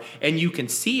more, and you can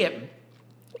see it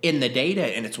in the data,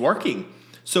 and it's working.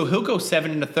 So he'll go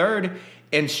 7 1/3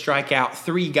 and strike out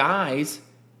 3 guys,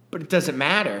 but it doesn't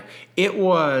matter. It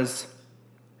was,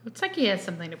 Looks like he has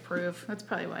something to prove. That's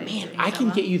probably why he's man, doing I so can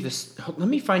well. get you this. Let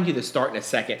me find you the start in a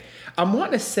second. I'm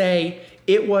wanting to say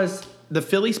it was the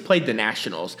Phillies played the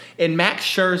Nationals, and Max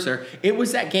Scherzer, it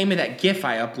was that game of that GIF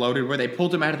I uploaded where they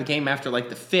pulled him out of the game after like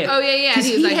the 5th. Oh, yeah.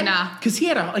 He was like, nah. Because he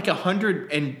had like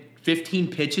 115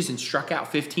 pitches and struck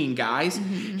out 15 guys.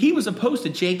 Mm-hmm. He was opposed to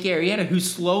Jake Arrieta, who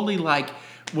slowly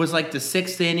was like the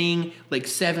 6th inning, like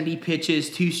 70 pitches,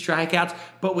 2 strikeouts,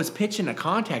 but was pitching a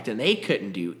contact and they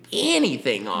couldn't do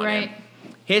anything on Right. him.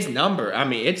 His number, I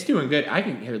mean, it's doing good.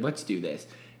 Let's do this.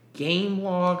 Game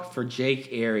log for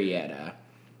Jake Arrieta.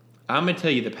 I'm going to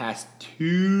tell you the past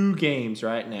 2 games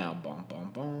right now. Bum,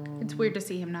 bum, bum. It's weird to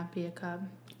see him not be a Cub.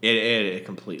 It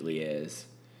completely is.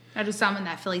 I just saw him in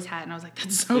that Phillies hat, and I was like,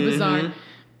 that's so bizarre.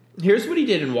 Here's what he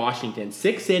did in Washington.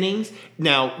 6 innings.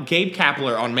 Now, Gabe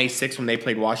Kapler on May 6th when they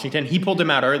played Washington, he pulled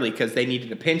him out early because they needed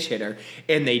a pinch hitter.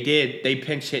 And they did. They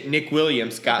pinch hit. Nick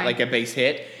Williams got like a base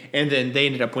hit. And then they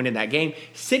ended up winning that game.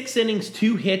 6 innings,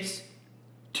 2 hits,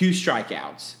 2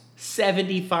 strikeouts.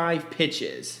 75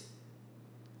 pitches.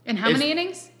 And how many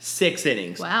innings? 6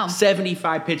 innings. Wow.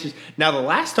 75 pitches. Now, the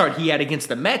last start he had against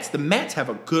the Mets have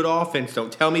a good offense.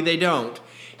 Don't tell me they don't.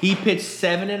 He pitched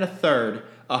 7 1/3,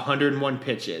 101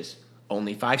 pitches,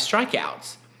 only 5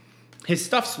 strikeouts. His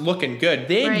stuff's looking good.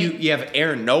 Then Right. you have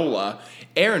Aaron Nola.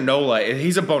 Aaron Nola,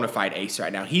 he's a bona fide ace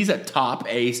right now. He's a top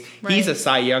ace. Right. He's a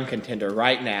Cy Young contender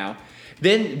right now.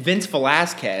 Then Vince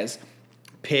Velasquez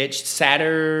pitched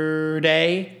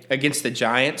Saturday against the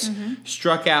Giants,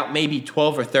 struck out maybe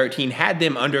 12 or 13, had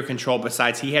them under control.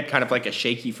 Besides, he had kind of like a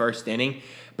shaky first inning,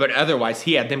 but otherwise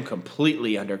he had them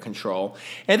completely under control.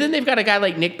 And then they've got a guy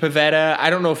like Nick Pivetta.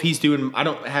 I don't know if he's doing, I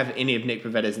don't have any of Nick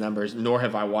Pivetta's numbers, nor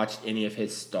have I watched any of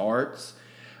his starts.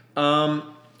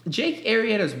 Jake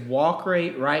Arrieta's walk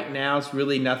rate right now is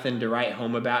really nothing to write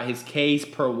home about. His Ks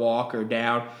per walk are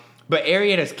down, but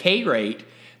Arrieta's K rate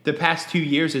the past 2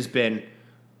 years has been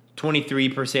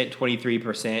 23%,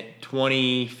 23%.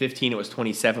 2015, it was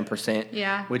 27%.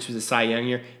 Yeah. Which was a Cy Young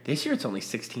year. This year, it's only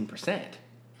 16%.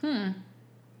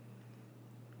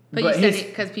 But you said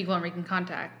because people are making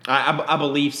contact. I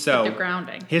believe so. They're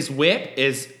grounding. His whip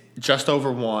is just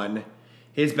over 1.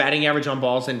 His batting average on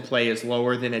balls in play is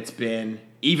lower than it's been,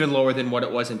 even lower than what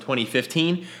it was in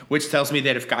 2015, which tells me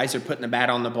that if guys are putting the bat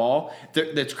on the ball,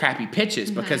 that's crappy pitches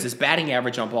because his batting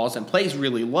average on balls in play is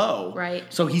really low. Right.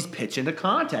 So he's pitching to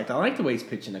contact. I like the way he's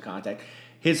pitching to contact.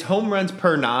 His home runs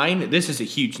per 9, this is a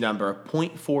huge number,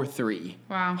 0.43.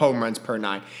 Wow. Home runs per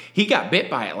 9. He got bit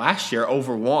by it last year,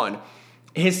 over 1.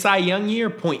 His Cy Young year,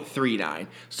 0.39.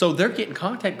 So they're getting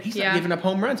contact, but he's not giving up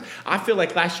home runs. I feel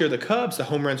like last year the Cubs, the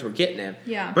home runs were getting him.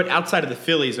 Yeah. But outside of the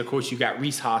Phillies, of course, you got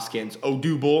Rhys Hoskins,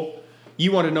 Odubel.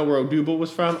 You want to know where Odubel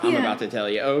was from? I'm Yeah. about to tell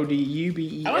you.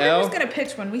 Odubel. I wonder who's going to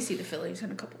pitch when we see the Phillies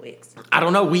in a couple weeks. I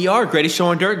don't know. We are Greatest Show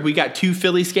on Dirt. We got 2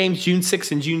 Phillies games, June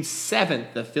 6th and June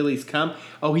 7th. The Phillies come.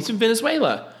 Oh, he's from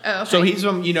Venezuela. Oh, okay. So he's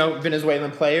from,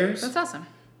 Venezuelan players. That's awesome.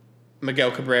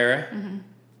 Miguel Cabrera,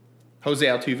 Jose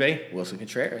Altuve, Wilson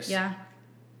Contreras. Yeah.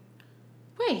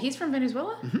 Wait, he's from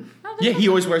Venezuela? Oh, that's Yeah, he awesome.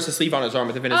 always wears the sleeve on his arm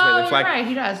with the Venezuelan Oh, flag. you're right,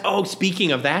 he does. Oh,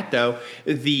 speaking of that, though,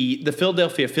 the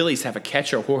Philadelphia Phillies have a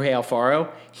catcher, Jorge Alfaro.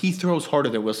 He throws harder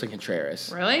than Wilson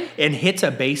Contreras. Really? And hits a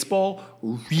baseball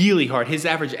really hard. His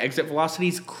average exit velocity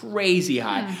is crazy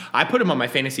high. I put him on my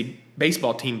fantasy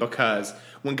baseball team because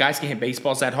when guys can hit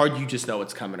baseballs that hard, you just know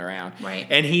it's coming around. Right.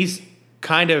 And he's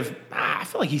kind of, I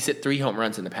feel like he's hit 3 home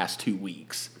runs in the past 2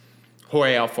 weeks.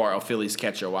 Jorge Alfaro, Phillies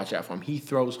catcher, watch out for him. He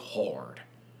throws hard.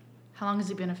 How long has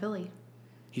he been a Philly?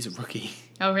 He's a rookie.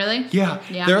 Oh, really? Yeah.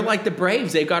 Yeah. They're like the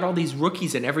Braves. They've got all these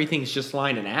rookies and everything's just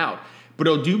lining out. But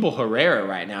Odubel Herrera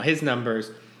right now, his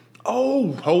numbers,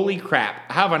 oh, holy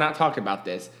crap. How have I not talked about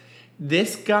this?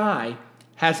 This guy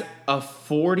has a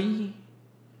 40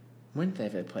 When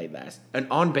did they play last? An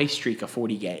on-base streak of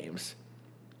 40 games.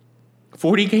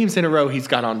 40 games in a row he's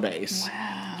got on base.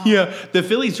 Wow. Yeah. The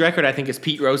Phillies record, I think, is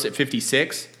Pete Rose at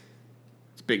 56.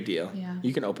 It's a big deal. Yeah.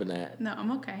 You can open that. No,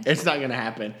 I'm okay. It's not going to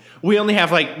happen. We only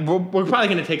have we're probably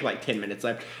going to take 10 minutes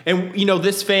left. And,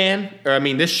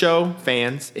 this show,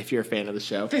 fans, if you're a fan of the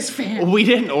show. This fan. We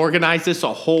didn't organize this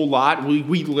a whole lot. We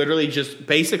literally just,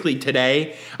 basically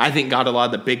today, I think got a lot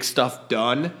of the big stuff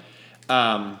done.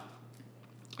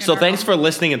 So thanks for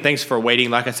listening and thanks for waiting.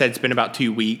 Like I said, it's been about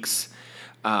 2 weeks.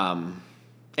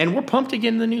 And we're pumped to get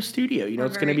in the new studio.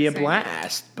 It's going to be a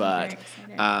blast. But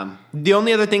the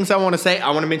only other things I want to say, I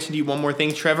want to mention to you one more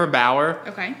thing. Trevor Bauer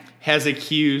has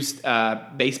accused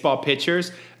baseball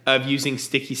pitchers of using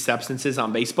sticky substances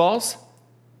on baseballs.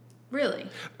 Really?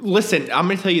 Listen, I'm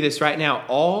going to tell you this right now.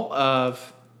 All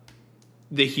of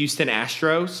the Houston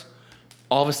Astros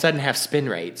all of a sudden have spin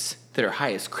rates that are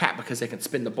high as crap because they can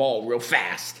spin the ball real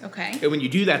fast. Okay. And when you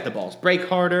do that, the balls break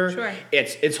harder. Sure.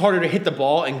 It's harder to hit the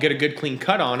ball and get a good clean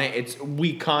cut on it. It's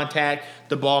weak contact.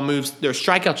 The ball moves. Their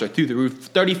strikeouts are through the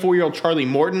roof. 34-year-old Charlie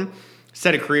Morton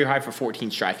set a career high for 14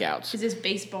 strikeouts. Is this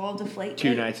baseball deflate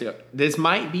 2 nights ago. This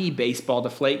might be baseball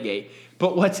deflategate.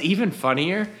 But what's even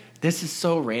funnier, this is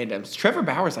so random. Trevor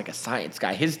Bauer's like a science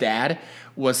guy. His dad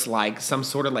was like some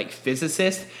sort of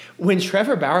physicist. When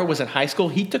Trevor Bauer was in high school,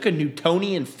 he took a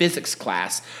Newtonian physics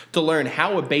class to learn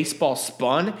how a baseball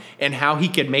spun and how he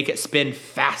could make it spin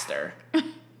faster.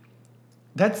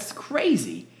 That's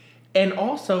crazy. And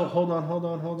also, hold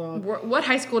on. What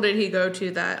high school did he go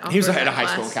to that? He was at a high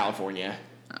school in California.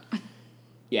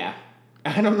 Yeah.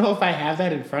 I don't know if I have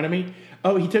that in front of me.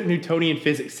 Oh, he took Newtonian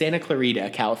physics, Santa Clarita,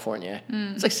 California.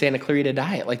 It's like Santa Clarita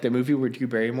Diet, like the movie where Drew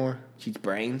Barrymore eats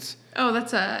brains. Oh,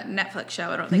 that's a Netflix show.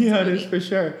 I don't think it's a movie. It is for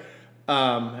sure.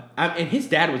 And his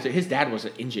dad was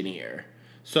an engineer.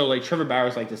 So Trevor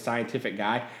Bauer's the scientific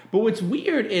guy. But what's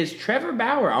weird is Trevor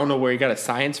Bauer, I don't know where he got his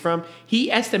science from.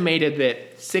 He estimated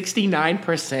that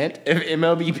 69% of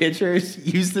MLB pitchers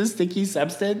use this sticky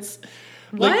substance.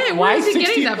 What? Where is he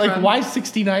getting that from? Why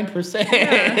 69%?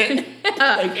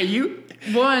 Yeah. Are you?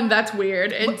 One, that's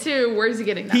weird. And two, where's he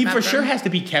getting that He from? for sure has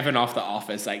to be Kevin off The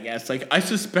Office, I guess. I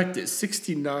suspect that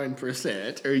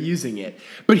 69% are using it.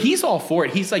 But he's all for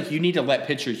it. He's you need to let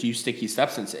pitchers use sticky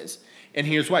substances. And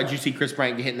here's why. Did you see Chris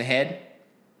Bryant get hit in the head?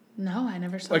 No, I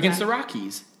never saw Against that. the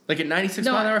Rockies. At 96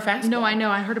 mile an hour fastball. No, I know.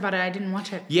 I heard about it. I didn't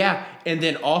watch it. Yeah. And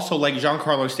then also,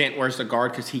 Giancarlo Stanton wears the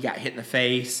guard because he got hit in the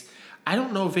face. I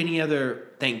don't know if any other,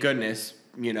 thank goodness,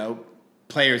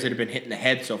 players that have been hit in the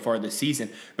head so far this season.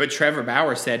 But Trevor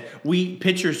Bauer said,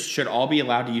 pitchers should all be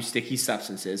allowed to use sticky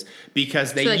substances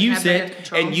because they use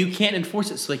it and you can't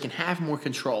enforce it so they can have more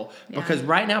control. Yeah. Because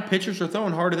right now, pitchers are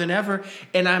throwing harder than ever.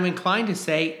 And I'm inclined to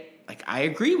say, I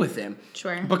agree with them.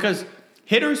 Sure. Because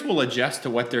hitters will adjust to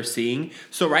what they're seeing.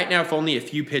 So right now, if only a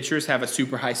few pitchers have a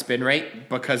super high spin rate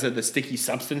because of the sticky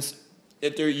substance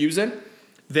that they're using,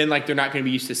 then they're not going to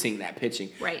be used to seeing that pitching.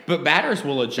 Right. But batters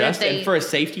will adjust, and for a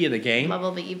safety of the game,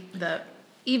 level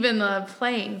even the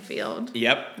playing field.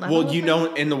 Yep. Well,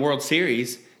 in the World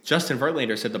Series, Justin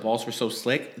Verlander said the balls were so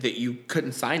slick that you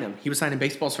couldn't sign them. He was signing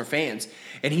baseballs for fans,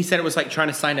 and he said it was like trying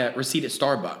to sign a receipt at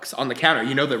Starbucks on the counter.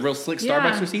 The real slick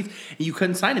Starbucks receipts, and you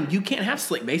couldn't sign them. You can't have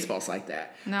slick baseballs like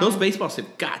that. No. Those baseballs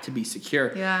have got to be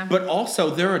secure. Yeah. But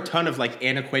also, there are a ton of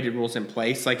antiquated rules in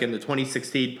place. In the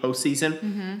 2016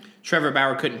 postseason, Trevor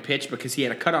Bauer couldn't pitch because he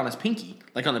had a cut on his pinky,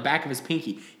 on the back of his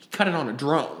pinky. He cut it on a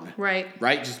drone. Right.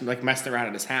 Right. Just messing around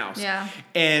at his house. Yeah.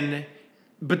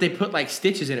 But they put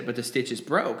stitches in it, but the stitches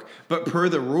broke. But per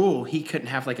the rule, he couldn't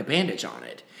have a bandage on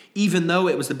it, even though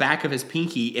it was the back of his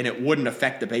pinky and it wouldn't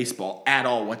affect the baseball at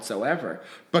all whatsoever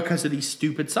because of these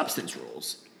stupid substance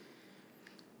rules.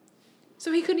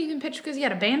 So he couldn't even pitch because he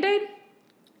had a Band-Aid?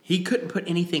 He couldn't put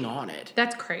anything on it.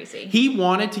 That's crazy. He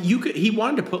wanted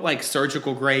to put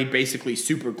surgical grade, basically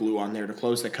super glue on there to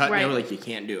close the cut. Right. And they were you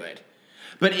can't do it.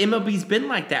 But MLB's been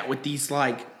like that with these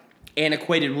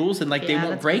antiquated rules and they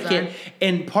won't break bizarre. it.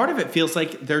 And part of it feels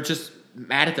like they're just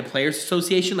mad at the Players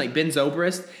Association. Ben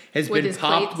Zobrist has been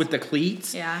popped with the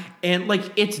cleats. Yeah. And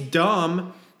it's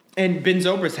dumb. And Ben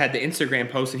Zobrist had the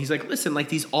Instagram post and he's listen,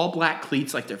 these all black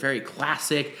cleats, they're very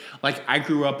classic. I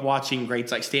grew up watching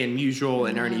greats like Stan Musial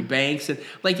and Ernie Banks and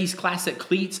these classic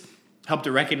cleats help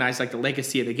to recognize the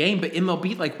legacy of the game. But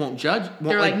MLB won't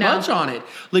budge on it.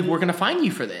 We're gonna fine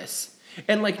you for this.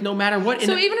 And no matter what.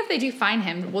 So even if they do fine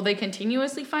him, will they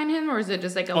continuously fine him, or is it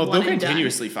just a one and done? Oh, they'll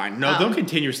continuously fine. No, they'll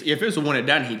continuously. If it was a one and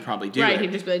done, he'd probably do it. Right,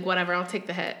 he'd just be whatever, I'll take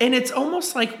the hit. And it's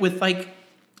almost with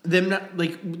them not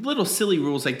little silly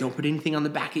rules don't put anything on the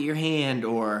back of your hand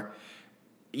or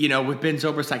with Ben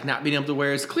Zobrist like not being able to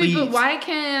wear his cleats. Wait, but why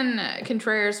can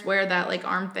Contreras wear that like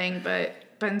arm thing, but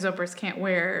Ben Zobrist can't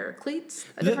wear cleats?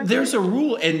 There's a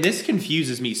rule, and this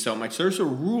confuses me so much. There's a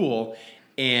rule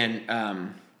in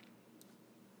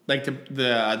like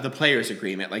the players'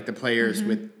 agreement, like the players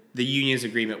with the union's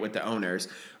agreement with the owners,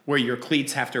 where your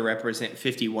cleats have to represent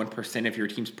 51% of your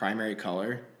team's primary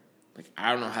color. Like,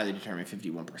 I don't know how they determine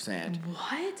 51%.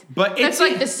 What? But that's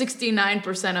like the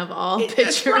 69% of all pitchers.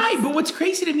 That's right. But what's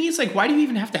crazy to me is like, why do you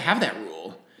even have to have that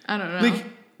rule? I don't know. Like,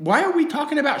 why are we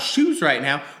talking about shoes right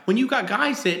now when you got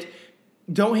guys that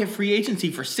don't hit free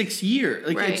agency for 6 years?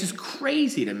 Like, It's just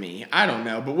crazy to me. I don't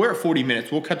know. But we're at 40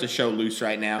 minutes. We'll cut the show loose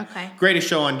right now. Okay. Greatest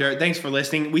show on dirt. Thanks for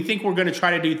listening. We think we're going to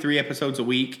try to do 3 episodes a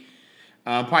week.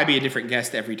 Probably be a different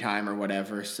guest every time or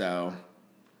whatever. So,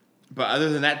 but other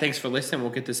than that, thanks for listening.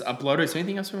 We'll get this uploaded. Is there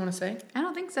anything else we want to say? I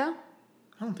don't think so.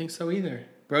 I don't think so either.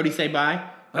 Brody, say bye.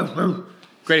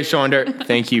 Greatest show on dirt.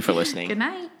 Thank you for listening. Good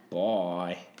night.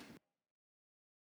 Bye.